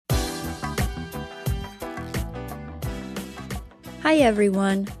Hi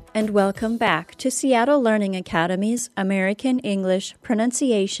everyone, and welcome back to Seattle Learning Academy's American English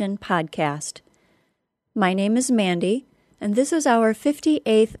Pronunciation Podcast. My name is Mandy, and this is our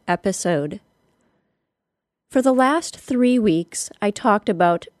 58th episode. For the last 3 weeks, I talked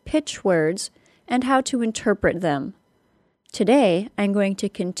about pitch words and how to interpret them. Today, I'm going to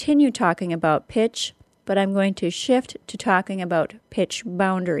continue talking about pitch, but I'm going to shift to talking about pitch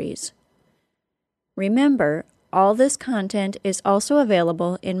boundaries. Remember, all this content is also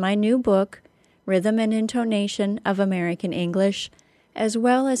available in my new book, Rhythm and Intonation of American English, as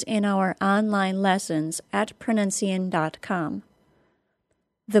well as in our online lessons at Pronuncian.com.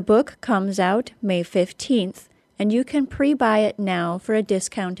 The book comes out May 15th, and you can pre-buy it now for a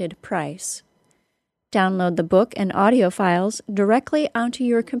discounted price. Download the book and audio files directly onto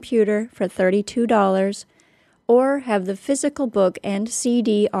your computer for $32, or have the physical book and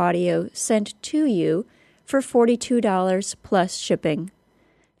CD audio sent to you for $42 plus shipping.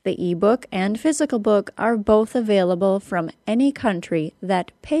 The ebook and physical book are both available from any country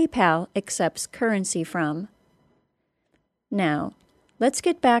that PayPal accepts currency from. Now, let's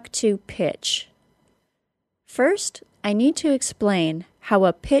get back to pitch. First, I need to explain how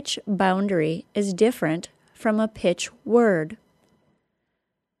a pitch boundary is different from a pitch word.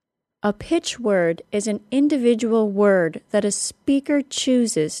 A pitch word is an individual word that a speaker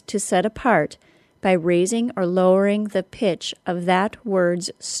chooses to set apart by raising or lowering the pitch of that word's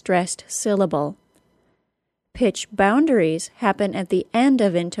stressed syllable. Pitch boundaries happen at the end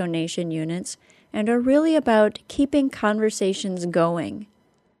of intonation units and are really about keeping conversations going.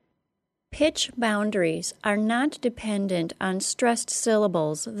 Pitch boundaries are not dependent on stressed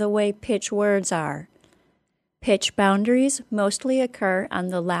syllables the way pitch words are. Pitch boundaries mostly occur on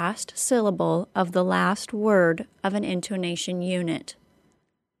the last syllable of the last word of an intonation unit.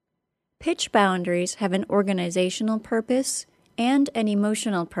 Pitch boundaries have an organizational purpose and an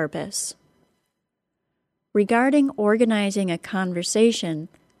emotional purpose. Regarding organizing a conversation,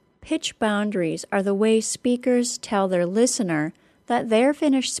 pitch boundaries are the way speakers tell their listener that they're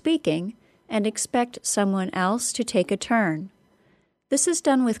finished speaking and expect someone else to take a turn. This is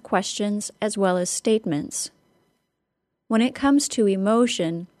done with questions as well as statements. When it comes to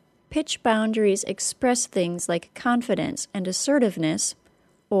emotion, pitch boundaries express things like confidence and assertiveness,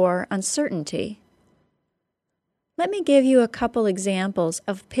 or uncertainty. Let me give you a couple examples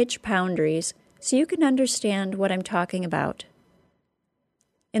of pitch boundaries so you can understand what I'm talking about.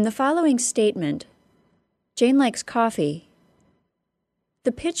 In the following statement, Jane likes coffee.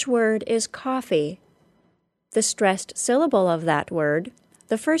 The pitch word is coffee. The stressed syllable of that word,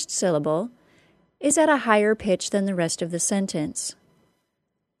 the first syllable, is at a higher pitch than the rest of the sentence.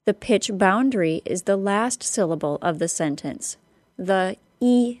 The pitch boundary is the last syllable of the sentence, the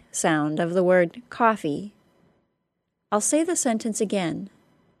E sound of the word coffee. I'll say the sentence again.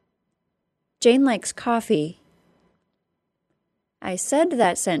 Jane likes coffee. I said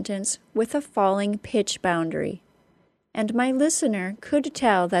that sentence with a falling pitch boundary, and my listener could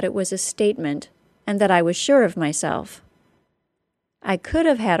tell that it was a statement and that I was sure of myself. I could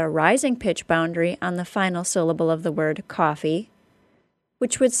have had a rising pitch boundary on the final syllable of the word coffee,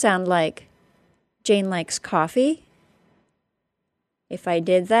 which would sound like, Jane likes coffee. If I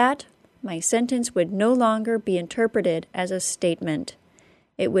did that, my sentence would no longer be interpreted as a statement.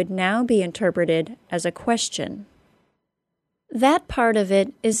 It would now be interpreted as a question. That part of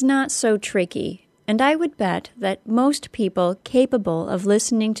it is not so tricky, and I would bet that most people capable of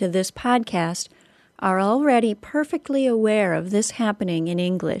listening to this podcast are already perfectly aware of this happening in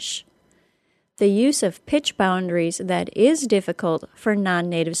English. The use of pitch boundaries that is difficult for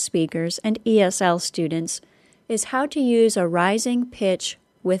non-native speakers and ESL students is how to use a rising pitch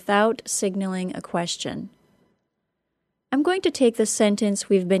without signaling a question. I'm going to take the sentence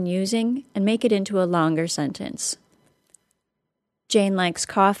we've been using and make it into a longer sentence. Jane likes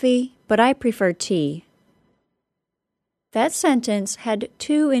coffee, but I prefer tea. That sentence had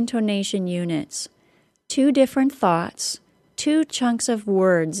 2 intonation units, 2 different thoughts, 2 chunks of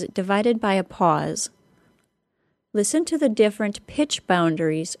words divided by a pause. Listen to the different pitch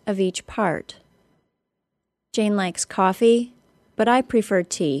boundaries of each part. Jane likes coffee, but I prefer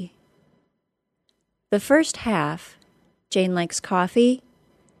tea. The first half, Jane likes coffee,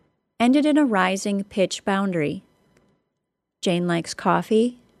 ended in a rising pitch boundary. Jane likes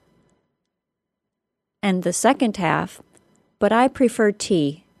coffee. And the second half, but I prefer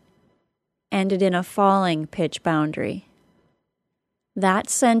tea, ended in a falling pitch boundary. That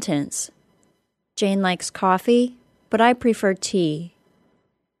sentence, Jane likes coffee, but I prefer tea,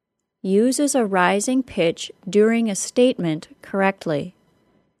 uses a rising pitch during a statement correctly.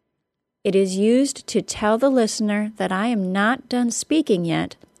 It is used to tell the listener that I am not done speaking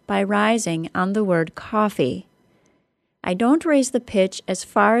yet by rising on the word coffee. I don't raise the pitch as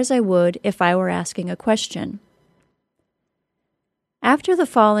far as I would if I were asking a question. After the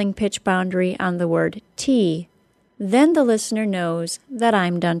falling pitch boundary on the word tea, then the listener knows that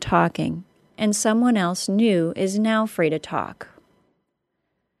I'm done talking, and someone else new is now free to talk.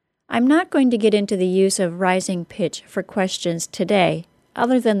 I'm not going to get into the use of rising pitch for questions today,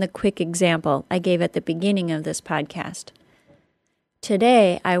 other than the quick example I gave at the beginning of this podcast.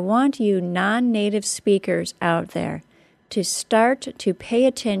 Today, I want you non-native speakers out there to start to pay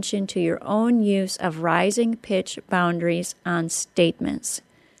attention to your own use of rising pitch boundaries on statements,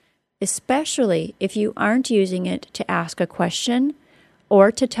 especially if you aren't using it to ask a question or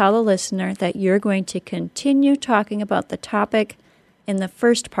to tell the listener that you're going to continue talking about the topic in the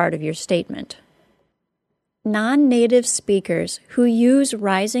first part of your statement. Non-native speakers who use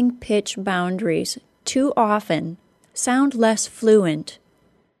rising pitch boundaries too often sound less fluent.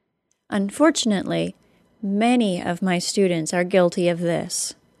 Unfortunately, many of my students are guilty of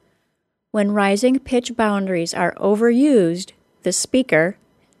this. When rising pitch boundaries are overused, the speaker,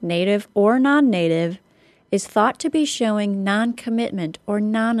 native or non-native, is thought to be showing non-commitment or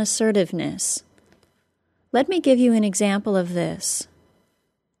non-assertiveness. Let me give you an example of this.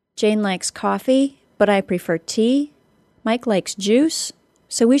 Jane likes coffee, but I prefer tea. Mike likes juice,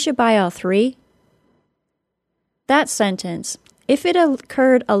 so we should buy all three. That sentence, if it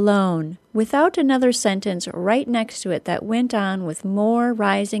occurred alone, without another sentence right next to it that went on with more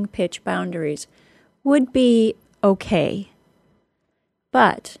rising pitch boundaries, would be okay.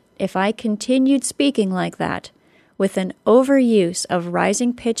 But if I continued speaking like that, with an overuse of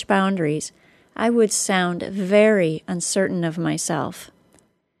rising pitch boundaries, I would sound very uncertain of myself.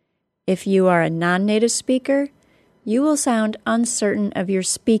 If you are a non-native speaker, you will sound uncertain of your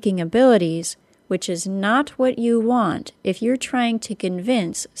speaking abilities, which is not what you want if you're trying to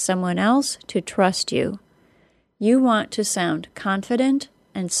convince someone else to trust you. You want to sound confident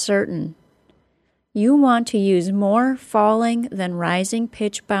and certain. You want to use more falling than rising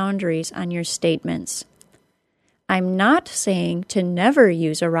pitch boundaries on your statements. I'm not saying to never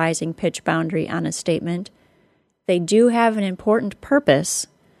use a rising pitch boundary on a statement. They do have an important purpose.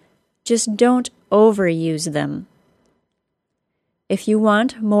 Just don't overuse them. If you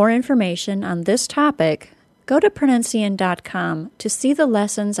want more information on this topic, go to Pronuncian.com to see the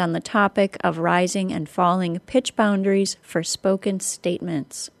lessons on the topic of rising and falling pitch boundaries for spoken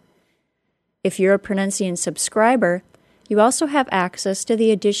statements. If you're a Pronuncian subscriber, you also have access to the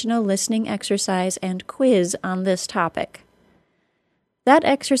additional listening exercise and quiz on this topic. That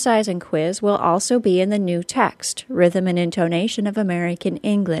exercise and quiz will also be in the new text, Rhythm and Intonation of American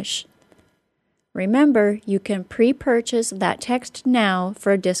English. Remember, you can pre-purchase that text now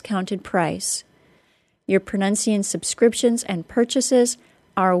for a discounted price. Your Pronuncian subscriptions and purchases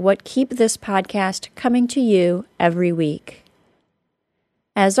are what keep this podcast coming to you every week.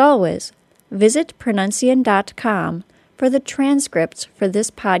 As always, visit Pronuncian.com for the transcripts for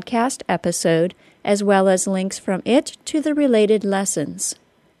this podcast episode, as well as links from it to the related lessons.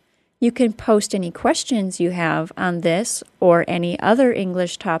 You can post any questions you have on this or any other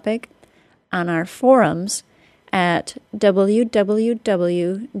English topic on our forums at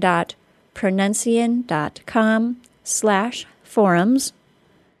www.pronuncian.com/forums,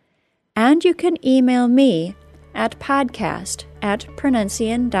 and you can email me at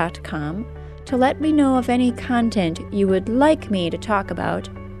podcast@pronuncian.com to let me know of any content you would like me to talk about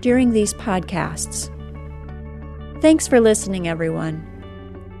during these podcasts. Thanks for listening, everyone.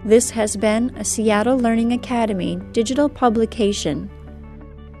 This has been a Seattle Learning Academy digital publication.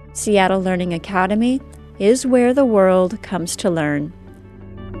 Seattle Learning Academy is where the world comes to learn.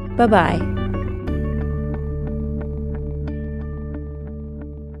 Bye-bye.